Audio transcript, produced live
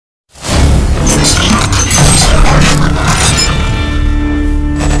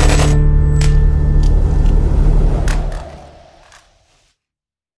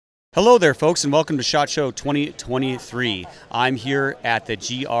Hello there, folks, and welcome to SHOT Show 2023. I'm here at the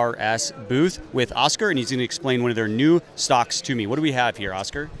GRS booth with Oscar, and he's going to explain one of their new stocks to me. What do we have here,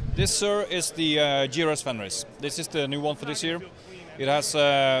 Oscar? This, sir, is the GRS Fenris. This is the new one for this year. It has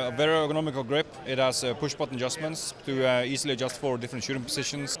a very ergonomical grip. It has push-button adjustments to easily adjust for different shooting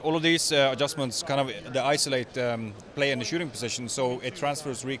positions. All of these adjustments kind of isolate play in the shooting position, so it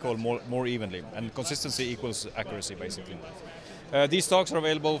transfers recoil more evenly, and consistency equals accuracy, basically. These stocks are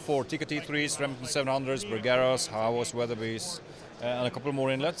available for Tikka T3s, Remington 700s, Bulgaras, Havos, Weatherbees, and a couple more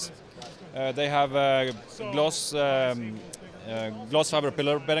inlets. They have glass fiber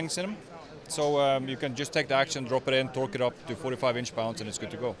pillar beddings in them, so you can just take the action, drop it in, torque it up to 45 inch-pounds, and it's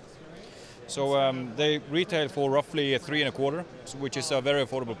good to go. So they retail for roughly $3.25, which is a very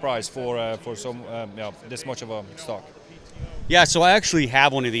affordable price for this much of a stock. Yeah, so I actually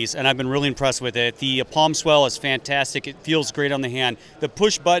have one of these, and I've been really impressed with it. The palm swell is fantastic. It feels great on the hand. The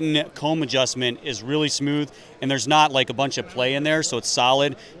push-button comb adjustment is really smooth, and there's not like a bunch of play in there, so it's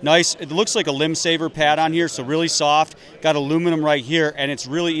solid. Nice. It looks like a limb saver pad on here, so really soft. Got aluminum right here, and it's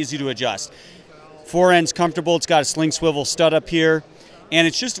really easy to adjust. Fore end's comfortable. It's got a sling swivel stud up here, and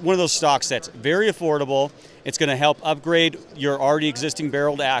it's just one of those stocks that's very affordable. It's going to help upgrade your already existing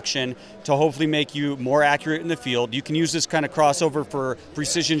barreled action to hopefully make you more accurate in the field. You can use this kind of crossover for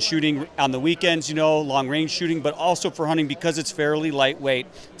precision shooting on the weekends, you know, long range shooting, but also for hunting because it's fairly lightweight.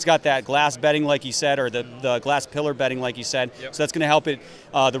 It's got that glass bedding, like you said, or the glass pillar bedding, like you said. Yep. So that's going to help it,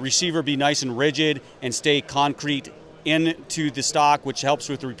 the receiver be nice and rigid and stay concrete into the stock, which helps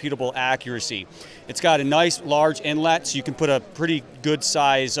with repeatable accuracy. It's got a nice large inlet, so you can put a pretty good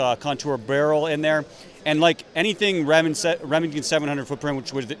size contour barrel in there. And like anything Remington 700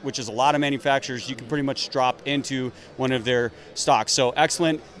 footprint, which is a lot of manufacturers, you can pretty much drop into one of their stocks. So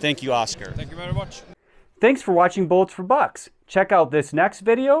excellent. Thank you, Oscar. Thank you very much. Thanks for watching Bullets for Bucks. Check out this next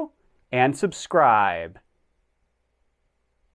video and subscribe.